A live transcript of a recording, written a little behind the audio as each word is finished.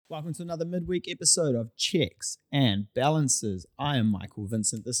Welcome to another midweek episode of Checks and Balances. I am Michael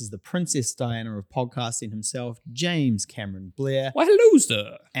Vincent. This is the Princess Diana of podcasting himself, James Cameron Blair. Why, hello,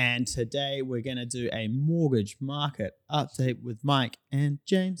 sir. And today we're going to do a mortgage market update with Mike and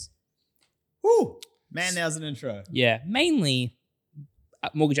James. Woo! Man, that was an intro. Yeah, mainly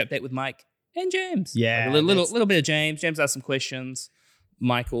mortgage update with Mike and James. Yeah. Like a little bit of James. James asks some questions.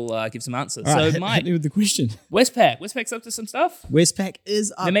 Michael gives some answers. All right, So, Mike, hit me with the question. Westpac's up to some stuff? Westpac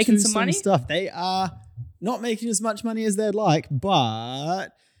is up They're making to some money? stuff. They are not making as much money as they'd like, but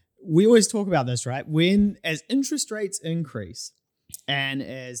we always talk about this, right? As interest rates increase and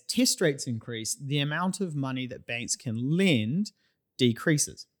as test rates increase, the amount of money that banks can lend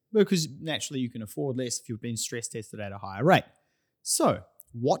decreases because naturally you can afford less if you've been stress tested at a higher rate. So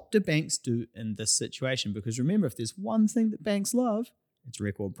what do banks do in this situation? Because remember, if there's one thing that banks love, it's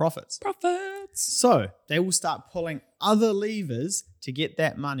record profits. So they will start pulling other levers to get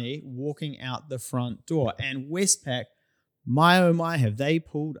that money walking out the front door. And Westpac, my oh my, have they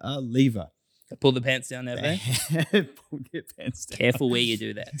pulled a lever. They pull the pants down, have they? Pulled their pants down. Careful where you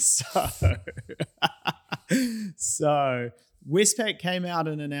do that. So Westpac came out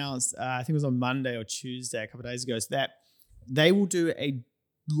and announced, I think it was on Monday or Tuesday, a couple of days ago, that they will do a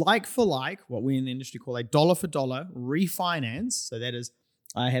like for like, what we in the industry call a dollar for dollar refinance. So that is,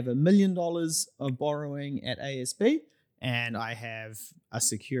 I have $1 million of borrowing at ASB and I have a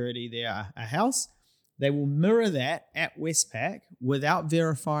security there, a house. They will mirror that at Westpac without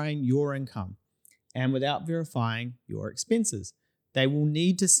verifying your income and without verifying your expenses. They will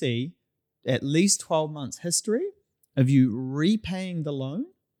need to see at least 12 months history of you repaying the loan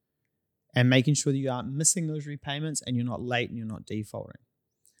and making sure that you aren't missing those repayments and you're not late and you're not defaulting.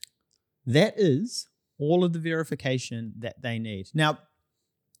 That is all of the verification that they need. Now,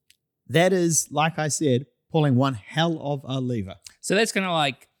 that is, like I said, pulling one hell of a lever. So that's kind of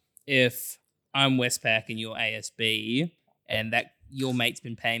like if I'm Westpac and you're ASB and that your mate's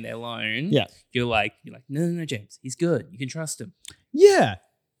been paying their loan. Yeah. You're like, no, James, he's good. You can trust him. Yeah,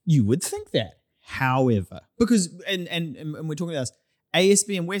 you would think that. However, because, and we're talking about this,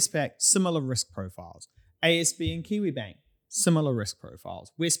 ASB and Westpac, similar risk profiles. ASB and Kiwi Bank, similar risk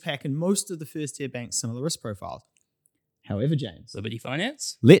profiles. Westpac and most of the first tier banks, similar risk profiles. However, James, Liberty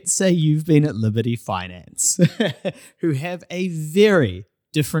Finance? let's say you've been at Liberty Finance, who have a very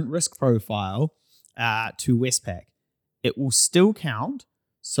different risk profile to Westpac. It will still count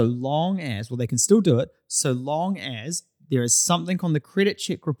so long as, well, they can still do it, so long as there is something on the credit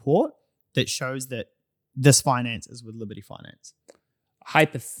check report that shows that this finance is with Liberty Finance.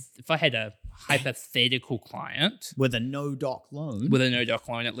 If I had a hypothetical client With a no-doc loan. with a no-doc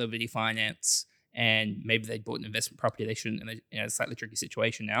loan at Liberty Finance, and maybe they bought an investment property they shouldn't, and they're in a slightly tricky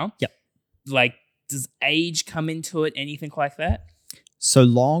situation now. Yep. Like, does age come into it? Anything like that? So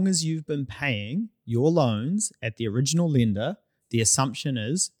long as you've been paying your loans at the original lender, the assumption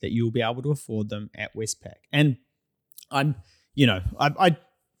is that you will be able to afford them at Westpac. And I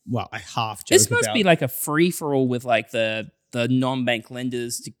half joke This must about, be like a free-for-all with like the non-bank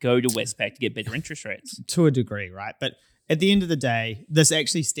lenders to go to Westpac to get better interest rates. to a degree, right? But at the end of the day, this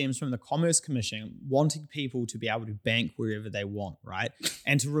actually stems from the Commerce Commission wanting people to be able to bank wherever they want, right?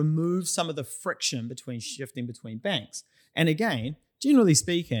 And to remove some of the friction shifting between banks. And again, generally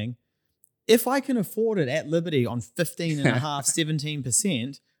speaking, if I can afford it at Liberty on 15.5%,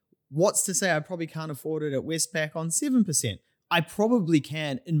 17%, what's to say I probably can't afford it at Westpac on 7%? I probably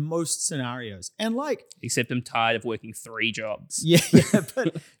can in most scenarios. And Except I'm tired of working 3 jobs. yeah,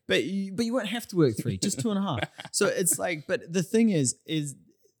 but you won't have to work 3, just 2.5. So it's like, but the thing is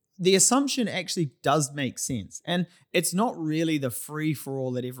the assumption actually does make sense. And it's not really the free for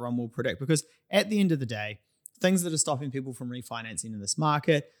all that everyone will predict, because at the end of the day, things that are stopping people from refinancing in this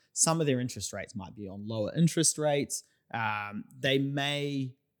market, some of their interest rates might be on lower interest rates. They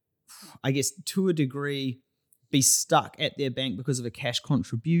may, I guess, to a degree, be stuck at their bank because of a cash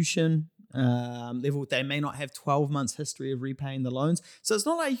contribution level. They may not have 12 months history of repaying the loans. So it's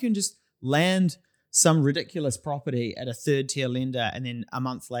not like you can just land some ridiculous property at a third tier lender and then a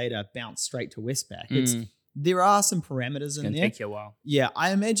month later bounce straight to Westpac. There are some parameters in there. It's going to take you a while. Yeah,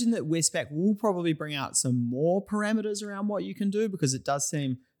 I imagine that Westpac will probably bring out some more parameters around what you can do, because it does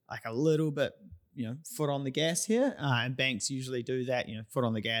seem like a little bit, foot on the gas here. And banks usually do that, foot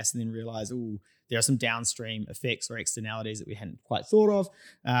on the gas and then realize, there are some downstream effects or externalities that we hadn't quite thought of.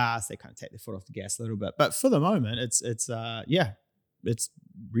 So they kind of take their foot off the gas a little bit. But for the moment, it's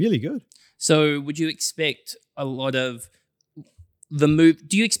really good. So would you expect a lot of the move?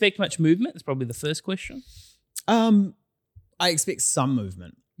 Do you expect much movement? That's probably the first question. I expect some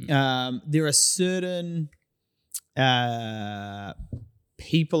movement. There are certain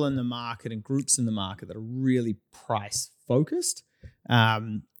people in the market and groups in the market that are really price focused.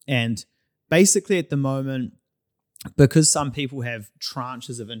 And basically at the moment, because some people have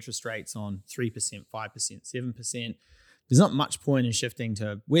tranches of interest rates on 3%, 5%, 7%, there's not much point in shifting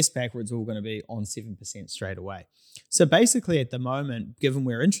to Westpac where it's all going to be on 7% straight away. So basically at the moment, given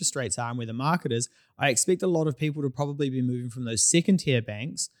where interest rates are and where the market is, I expect a lot of people to probably be moving from those second tier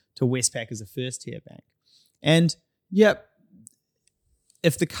banks to Westpac as a first tier bank. And yep,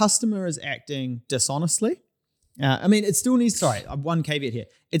 if the customer is acting dishonestly, it still needs, one caveat here,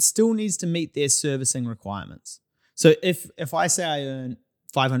 it still needs to meet their servicing requirements. So if I say I earn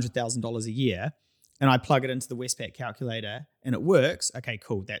 $500,000 a year and I plug it into the Westpac calculator and it works, okay,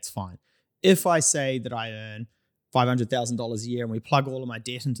 cool, that's fine. If I say that I earn $500,000 a year and we plug all of my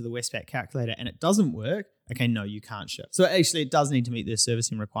debt into the Westpac calculator and it doesn't work, okay, no, you can't shift. So actually it does need to meet their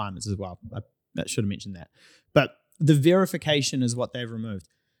servicing requirements as well. I should have mentioned that. But the verification is what they've removed.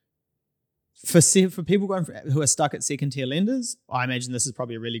 For people who are stuck at second tier lenders, I imagine this is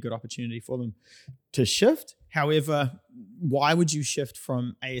probably a really good opportunity for them to shift. However, why would you shift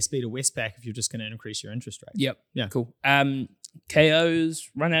from ASB to Westpac if you're just going to increase your interest rate? Yep. Yeah. Cool. KO's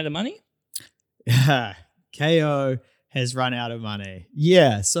run out of money? KO has run out of money.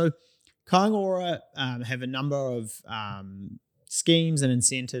 Yeah. So Kāinga have a number of schemes and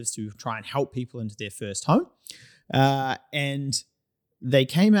incentives to try and help people into their first home. And they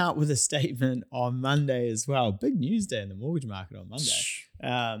came out with a statement on Monday as well. Big news day in the mortgage market on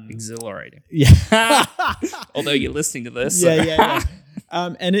Monday. Exhilarating. Yeah. Although you're listening to this. Yeah.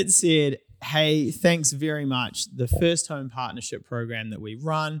 And it said, hey, thanks very much. The First Home Partnership program that we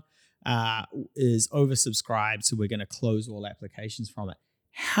run is oversubscribed, so we're going to close all applications from it.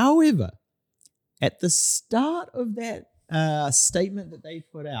 However, at the start of that statement that they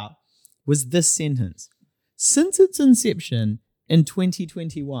put out was this sentence. Since its inception in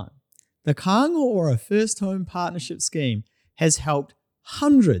 2021, the Kāinga First Home Partnership Scheme has helped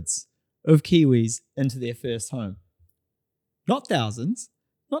hundreds of Kiwis into their first home. Not thousands,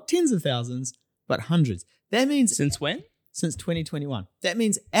 not tens of thousands, but hundreds. That means... Since when? Since 2021. That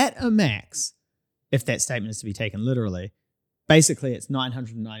means at a max, if that statement is to be taken literally, basically it's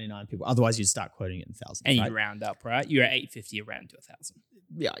 999 people. Otherwise, you'd start quoting it in thousands. And right? you round up, right? You're at 850, you round to 1,000.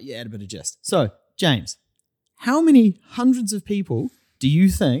 Yeah, you add a bit of gist. So, James, how many hundreds of people do you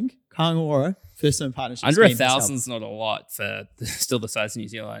think Kāinga First Home Partnership Under Scheme 1,000 is not a lot for still the size of New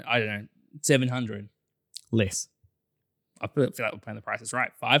Zealand. I don't know, 700. Less. I feel like we're playing the prices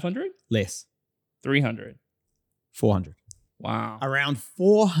right. 500? Less. 300. 400. Wow. Around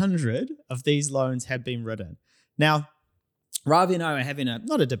 400 of these loans have been written. Now, Ravi and I were having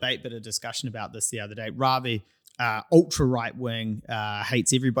not a debate, but a discussion about this the other day. Ravi, ultra right wing,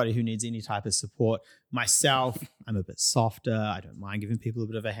 hates everybody who needs any type of support. Myself, I'm a bit softer. I don't mind giving people a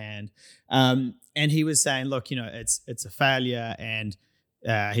bit of a hand. And he was saying, look, it's a failure. And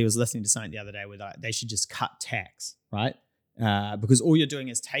he was listening to something the other day where they should just cut tax, right? Because all you're doing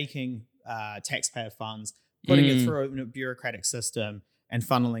is taking taxpayer funds, putting it through a bureaucratic system and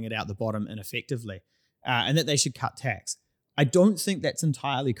funneling it out the bottom ineffectively. And that they should cut tax. I don't think that's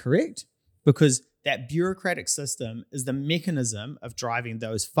entirely correct, because that bureaucratic system is the mechanism of driving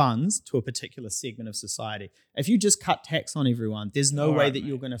those funds to a particular segment of society. If you just cut tax on everyone, there's no way that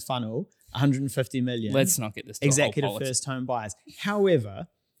you're going to funnel 150 million. Let's not get this to executive first home buyers. However,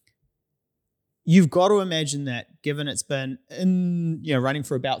 you've got to imagine that given it's been running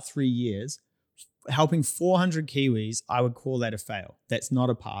for about 3 years, helping 400 Kiwis, I would call that a fail. That's not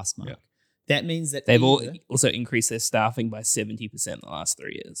a pass mark. Yeah. That means that they've also increased their staffing by 70% in the last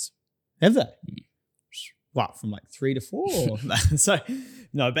 3 years. Have they? What, from like 3 to 4? So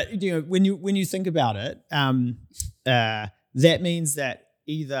no, but when you think about it, that means that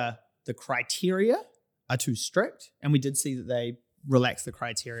either the criteria are too strict, and we did see that they relaxed the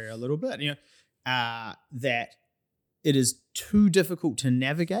criteria a little bit. That it is too difficult to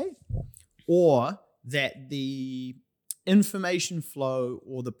navigate, or that the information flow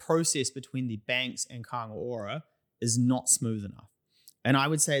or the process between the banks and Kāinga is not smooth enough. And I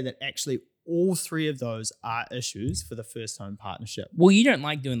would say that actually all three of those are issues for the First Home Partnership. Well, you don't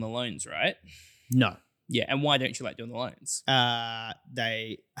like doing the loans, right? No. Yeah, and why don't you like doing the loans?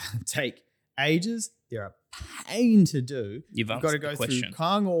 They take ages. They're a pain to do. You've got to go through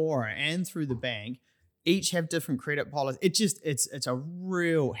Kāinga and through the bank. Each have different credit policies. It's a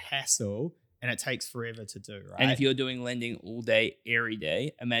real hassle, and it takes forever to do, right? And if you're doing lending all day, every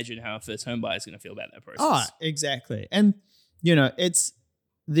day, imagine how a first home buyer is going to feel about that process. Oh, exactly. And, it's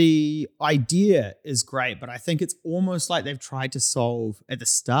the idea is great, but I think it's almost like they've tried to solve, at the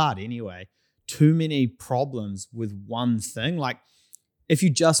start anyway, too many problems with one thing. Like, If you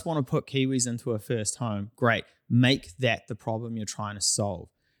just want to put Kiwis into a first home, great. Make that the problem you're trying to solve.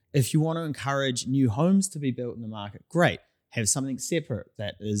 If you want to encourage new homes to be built in the market, great. Have something separate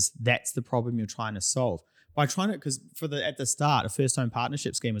that's the problem you're trying to solve. By trying to, because at the start, a first home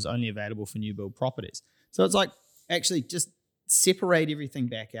partnership scheme was only available for new build properties. So it's like, actually just separate everything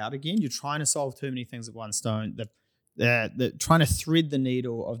back out again. You're trying to solve too many things at one stone. The trying to thread the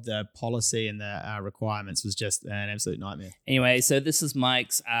needle of the policy and the requirements was just an absolute nightmare. Anyway, so this is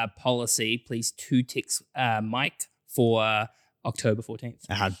Mike's policy. Please text Mike for October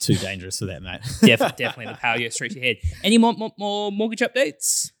 14th. Too dangerous for that, mate. Definitely the power goes straight to your head. Any more mortgage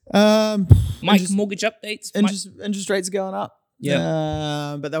updates? Mike, mortgage updates? Interest rates are going up.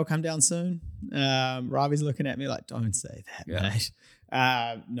 Yeah. But they'll come down soon. Ravi's looking at me like, don't say that, mate.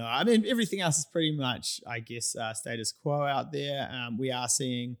 No, I mean, everything else is pretty much, I guess, status quo out there. We are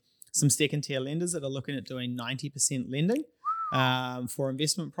seeing some second tier lenders that are looking at doing 90% lending for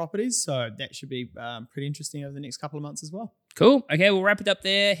investment properties. So that should be pretty interesting over the next couple of months as well. Cool. Okay, we'll wrap it up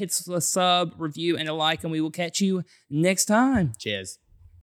there. Hit a sub, review, and a like, and we will catch you next time. Cheers.